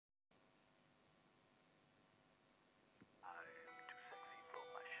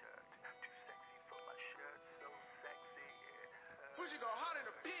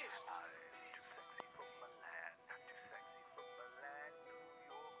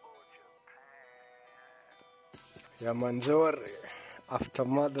Ya manzore after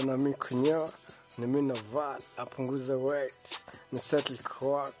mother na mi kunyoa ni mi navaa apunguze weight ni settle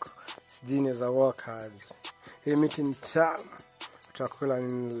kwako sijini za workers. Hii miti ni tamu utakula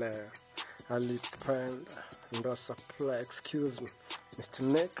nini leo alipenda ndo supply. Excuse me Mr.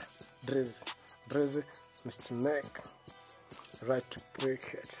 Kneeq Drizzy Mr. Kneeq right to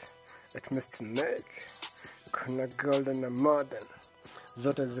pick it at Mr. Kneeq. Kuna golden na modern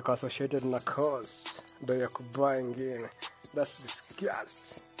zote ziko associated na cost ndo ya kubaa ingine. That's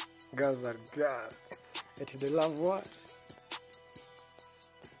disgusting. Girls are girls. Eti they love what?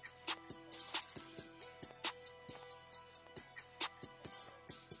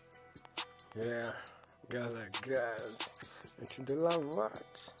 Yeah, girls are girls. Eti they love what?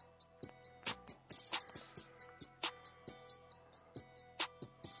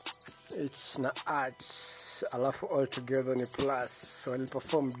 It's na arts, alafu all together ni plus. So I'll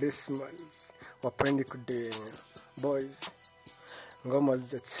perform this month. Wapendi kudenya. Boys, ngoma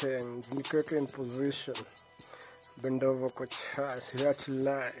zija change. Nikweke in position. Bend over kwa chest. You have to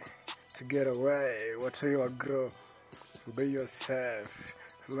lie to get away. What are you grow? Be yourself.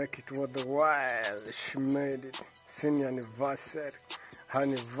 Make it worth the while. She made it. Senior anniversary.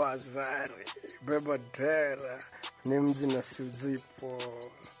 Anniversary. Beba dera. Ni mji na siuzipo.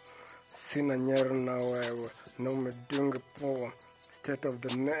 Sina nyeru na wewe. Na umedunga poa. State of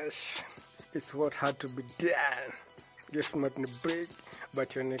the nation. It's what had to be done. Gift might be big,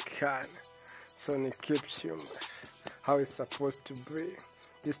 but you can. So it keeps you how it's supposed to be.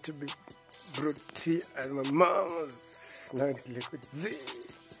 Used to be brewed tea at my mom's. Now it's liquid Z.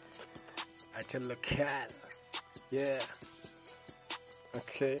 At your local. Yeah.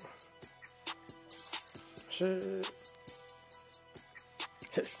 Okay.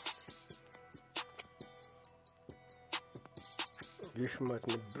 Gift might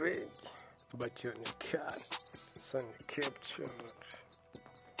be big, but you can. So you capture it.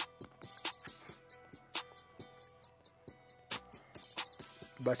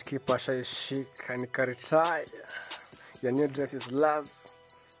 But keep a chic and retire. Your new dress is lovely.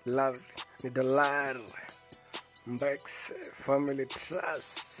 Need a line. Backs, family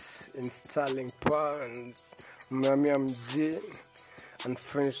trust, installing ponds, Mami mjini,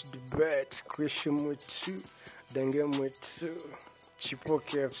 unfinished debate, question mwitu, denge mwitu, Chipo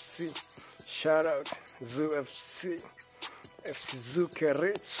KFC, shout out, Zoo FC, FC Zuke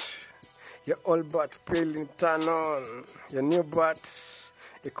Rich, your old bat peeling turn on, your new bat,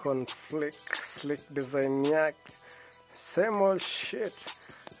 icon flick, slick design yak, same old shit,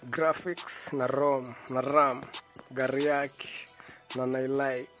 graphics, na ROM, na RAM, gari yake, na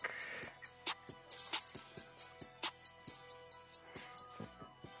nailike.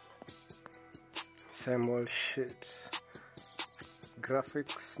 Same old shit.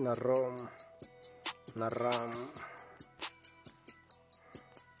 Graphics, na ROM, na RAM,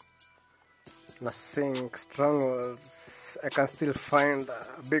 na sync, strongholds. I can still find a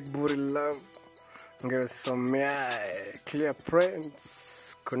big booty love. Give some clear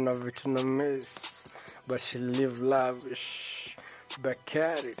prints. Kuna vitu na miss, but she live lavish. Back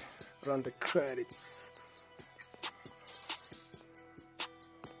at it, run the credits.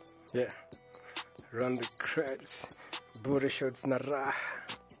 Yeah. Run the credits. Booty shots na raha.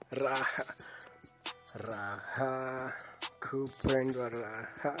 Kupendwa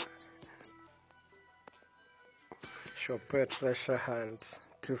raha. Shopee treasure hands.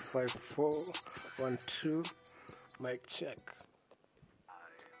 25412. Mic check.